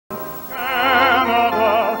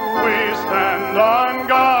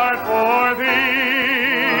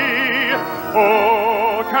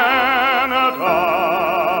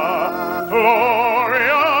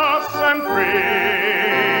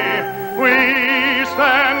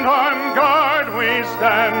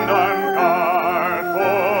stand on guard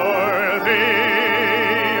for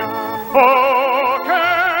thee. Oh,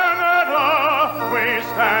 Canada, we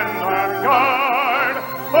stand on guard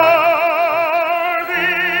for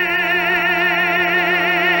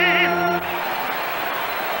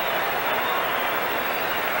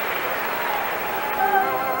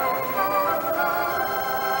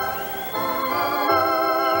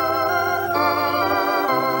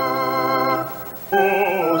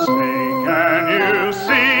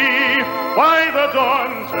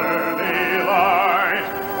dawn's early light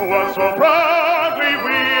was so proudly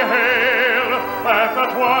we hail at the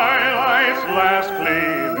twilight's last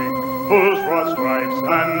gleaming, whose broad stripes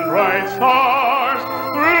and bright stars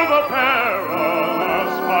through the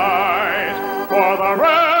perilous fight for the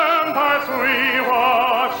ramparts we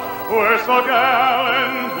watched were so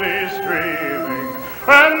gallantly streaming,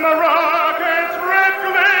 and the rockets red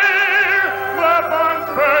glare, the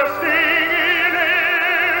bombs bursting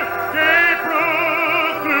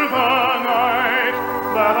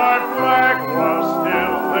that our flag was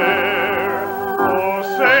still there. Oh,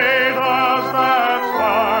 say does that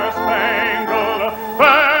star-spangled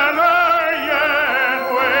banner yet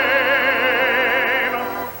wave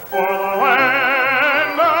for the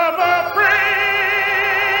land of the free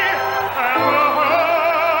and the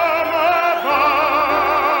home of the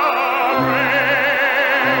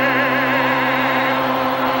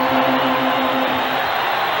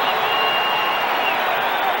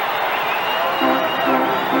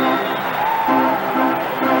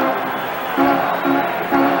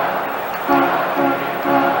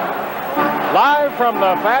Live from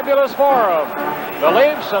the fabulous Forum, the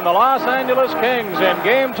Leafs and the Los Angeles Kings in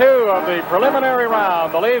Game 2 of the preliminary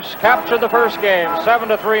round. The Leafs captured the first game,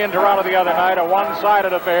 7-3 in Toronto the other night, a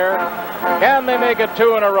one-sided affair. Can they make it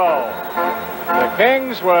 2 in a row? The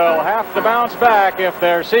Kings will have to bounce back if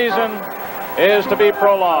their season is to be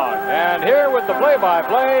prolonged. And here with the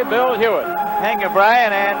play-by-play, Bill Hewitt. Thank you,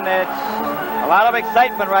 Brian, and it's a lot of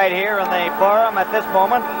excitement right here in the Forum at this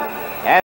moment.